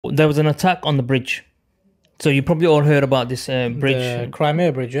There was an attack on the bridge. So you probably all heard about this bridge. The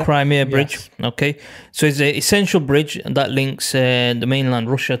Crimea Bridge, yeah? Crimea Bridge, yes. Okay. So it's an essential bridge that links the mainland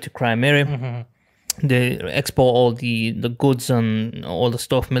Russia to Crimea. They export all the goods and all the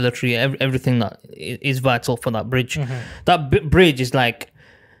stuff, military, everything that is vital for that bridge. That bridge is like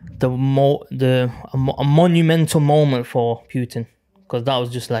a monumental moment for Putin, because that was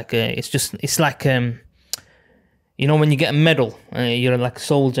just like it's like you know, when you get a medal, you're like a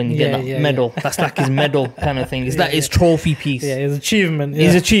soldier and you get that medal. That's like his medal kind of thing. It's like his trophy piece. Yeah, his achievement.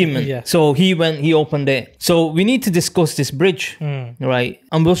 His achievement. Yeah. So he opened it. So we need to discuss this bridge, right?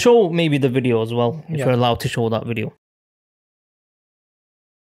 And we'll show maybe the video as well, if we're allowed to show that video.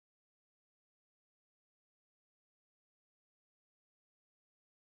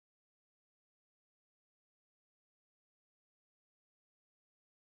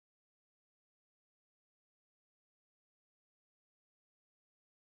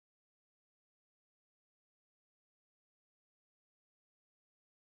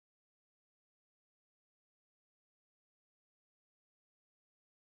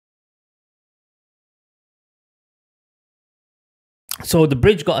 So the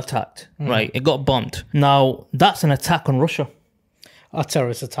bridge got attacked, right? It got bombed. Now, that's an attack on Russia. A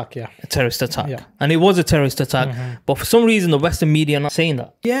terrorist attack, yeah. A terrorist attack. And it was a terrorist attack. But for some reason, the Western media are not saying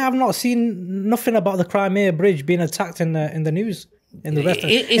that. Yeah, I've not seen nothing about the Crimea Bridge being attacked in the news. In the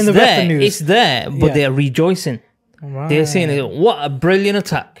Western news. It's there, but they're rejoicing. Right. They're saying, what a brilliant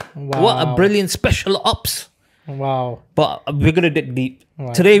attack. Wow. What a brilliant special ops. Wow. But we're going to dig deep.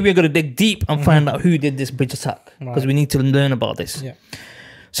 Right. Today, we're going to dig deep and find out who did this bridge attack. Because we need to learn about this. Yeah.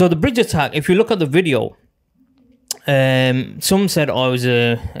 So the bridge attack, if you look at the video, some said, oh, it was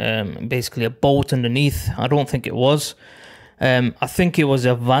basically a boat underneath. I don't think it was. I think it was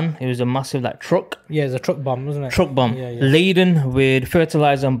a van. It was a massive like truck. Yeah, it's a truck bomb, wasn't it? Truck bomb. Laden with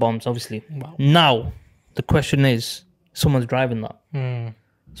fertilizer and bombs, obviously. Wow. Now, the question is, someone's driving that.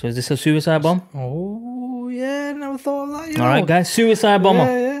 So is this a suicide bomb? Oh, yeah, never thought of that. All right, guys, suicide bomber.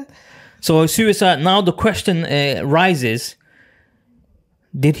 Yeah. So suicide. Now the question rises,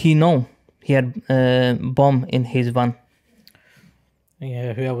 did he know he had a bomb in his van?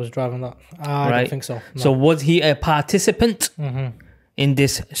 Yeah, whoever was driving that. I don't think so. No. So was he a participant in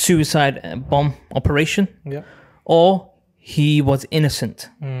this suicide bomb operation? Yeah. Or he was innocent.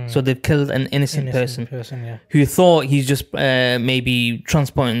 So they've killed an innocent person who thought he's just maybe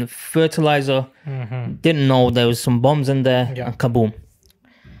transporting fertilizer, didn't know there was some bombs in there, and kaboom.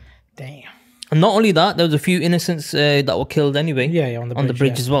 Damn. And not only that, there was a few innocents that were killed anyway. Yeah, on the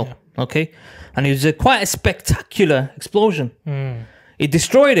bridge as well. Yeah. Okay. And it was quite a spectacular explosion. It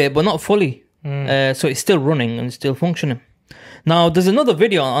destroyed it, but not fully. So it's still running and still functioning. Now, there's another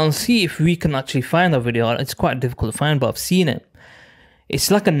video. I'll see if we can actually find that video. It's quite difficult to find, but I've seen it.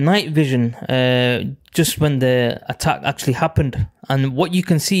 It's like a night vision, just when the attack actually happened. And what you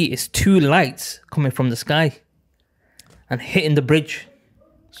can see is two lights coming from the sky and hitting the bridge.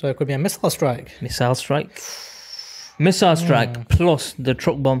 So it could be a missile strike. Missile strike. Missile strike plus the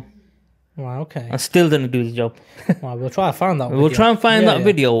truck bomb. Wow, okay. And still didn't do the job. Well, we'll try to find that video. We'll try and find that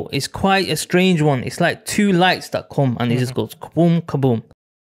video. It's quite a strange one. It's like two lights that come and it just goes kaboom, kaboom.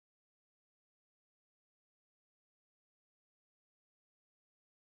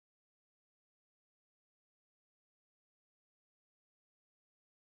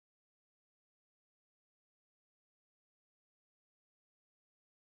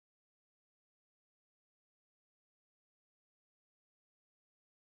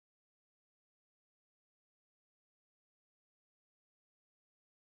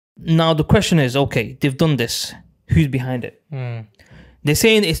 Now the question is, okay, they've done this. Who's behind it? They're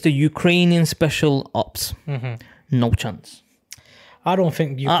saying it's the Ukrainian special ops. No chance. I don't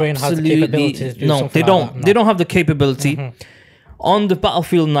think Ukraine has the capability to do something they don't. like that, no. They don't have the capability. On the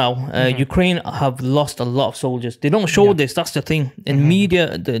battlefield now, Ukraine have lost a lot of soldiers. They don't show this. That's the thing. In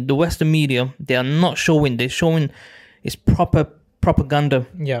media, the Western media, they are not showing. They're showing it's proper propaganda.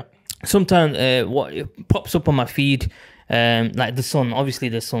 Yeah. Sometimes what it pops up on my feed. Like the Sun, obviously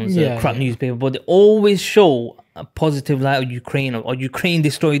the Sun's a crap newspaper, but they always show a positive light of Ukraine, or Ukraine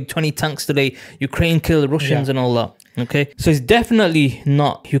destroyed 20 tanks today, Ukraine killed Russians and all that. Okay, so it's definitely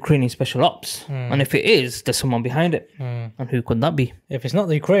not Ukrainian special ops, and if it is, there's someone behind it. And who could that be? If it's not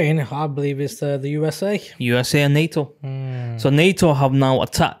the Ukraine, I believe it's the USA. USA and NATO. So NATO have now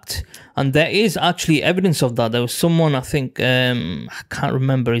attacked, and there is actually evidence of that. There was someone, I think, I can't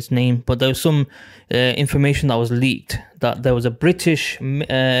remember his name, but there was some information that was leaked that there was a British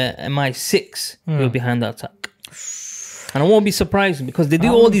MI6 who were behind that attack. And I won't be surprised because they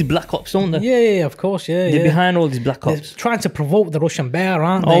do all these black ops, don't they? Yeah, of course, They're behind all these black They're ops. trying to provoke the Russian bear,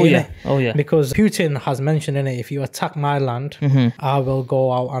 aren't they? Oh, yeah. innit? Oh, yeah. Because Putin has mentioned in it, if you attack my land, I will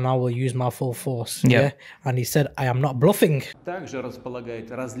go out and I will use my full force. Yeah. And he said, I am not bluffing. Также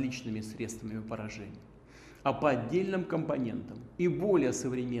располагает различными средствами поражения, а по отдельным компонентам и более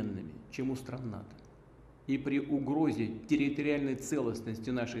современными, чем у стран НАТО. И при угрозе территориальной целостности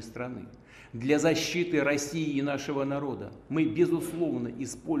нашей страны для защиты России и нашего народа мы, безусловно,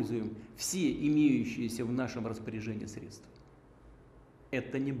 используем все имеющиеся в нашем распоряжении средства.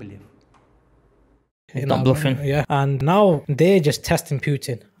 Это не блеф. Not bluffing. Yeah. And now they're just testing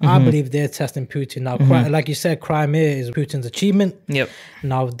Putin. I believe they're testing Putin now. Like you said, Crimea is Putin's achievement. Yep.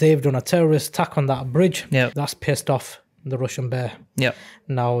 Now they've done a terrorist attack on that bridge. Yep. That's pissed off the Russian bear. Yep.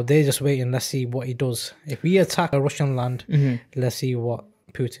 Now they're just waiting. Let's see what he does. If we attack a Russian land, let's see what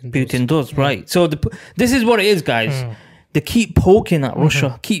Putin does. Right. So this is what it is, guys. They keep poking at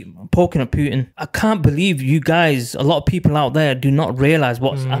Russia, keep poking at Putin. I can't believe you guys, a lot of people out there, do not realize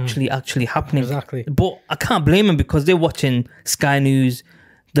what's actually happening. Exactly. But I can't blame them because they're watching Sky News,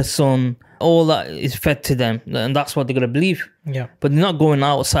 The Sun, all that is fed to them, and that's what they're going to believe. Yeah. But they're not going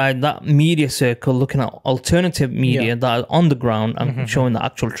outside that media circle looking at alternative media that are on the ground and showing the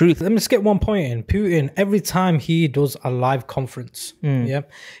actual truth. Let me just get one point in. Putin, every time he does a live conference,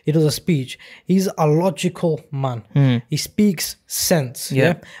 he does a speech, he's a logical man. He speaks sense.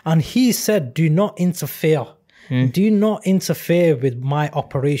 And he said, do not interfere. Do not interfere with my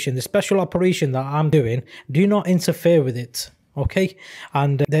operation, the special operation that I'm doing. Do not interfere with it. Okay,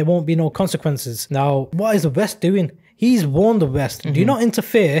 and there won't be no consequences. Now, what is the West doing? He's warned the West, do not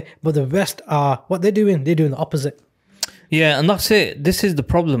interfere, but the West are, what they're doing the opposite. Yeah, and that's it. This is the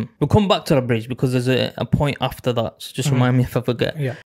problem. We'll come back to the bridge because there's a point after that. So just remind me if I forget. Yeah.